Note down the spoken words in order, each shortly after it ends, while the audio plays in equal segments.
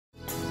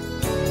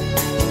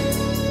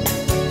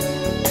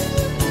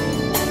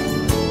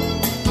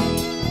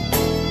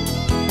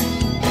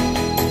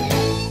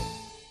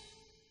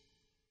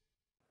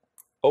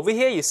Over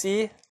here you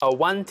see a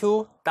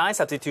 1,2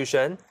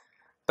 disubstitution,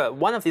 but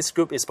one of this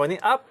group is pointing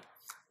up,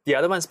 the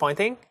other one is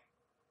pointing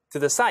to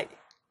the side.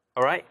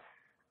 Alright?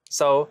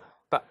 So,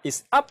 but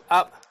it's up,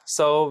 up,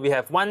 so we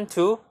have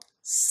 1,2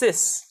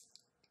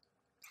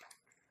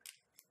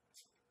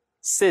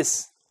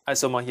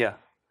 cis-isomer here.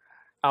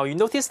 Now you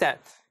notice that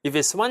if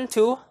it's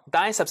 1,2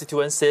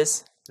 disubstituent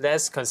cis,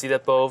 let's consider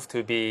both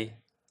to be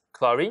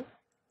chlorine,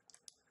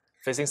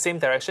 facing same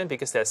direction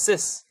because they're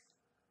cis.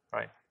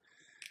 Right?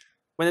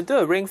 When I do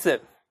a ring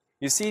flip,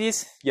 you see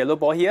this yellow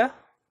ball here?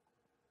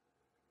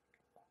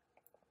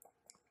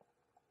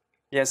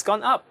 It has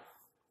gone up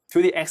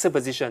to the axial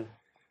position,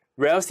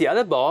 whereas the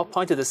other ball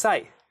points to the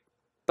side.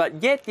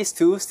 But yet these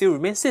two still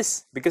remain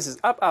cis because it's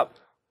up, up.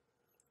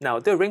 Now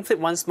do a ring flip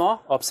once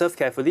more, observe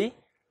carefully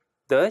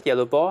the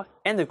yellow ball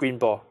and the green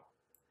ball.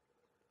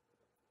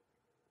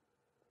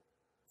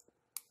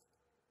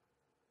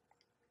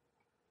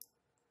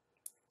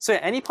 So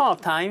at any point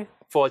of time,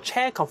 for a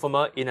chair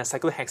conformer in a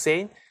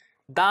cyclohexane,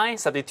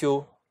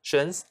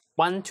 disubstitutions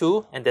 1,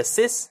 2, and the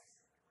cis,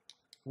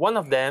 one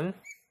of them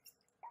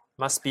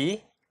must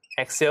be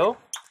axial,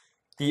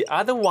 the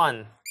other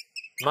one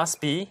must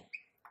be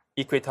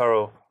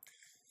equatorial.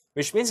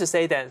 Which means to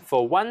say that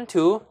for 1,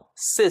 2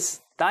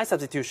 cis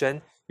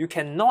disubstitution, you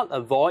cannot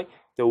avoid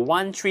the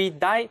 1, 3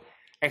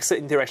 diaxial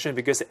interaction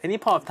because at any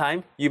point of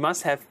time, you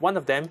must have one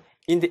of them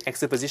in the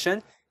axial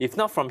position. If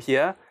not from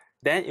here,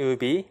 then it will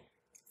be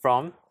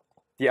from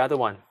the other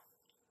one.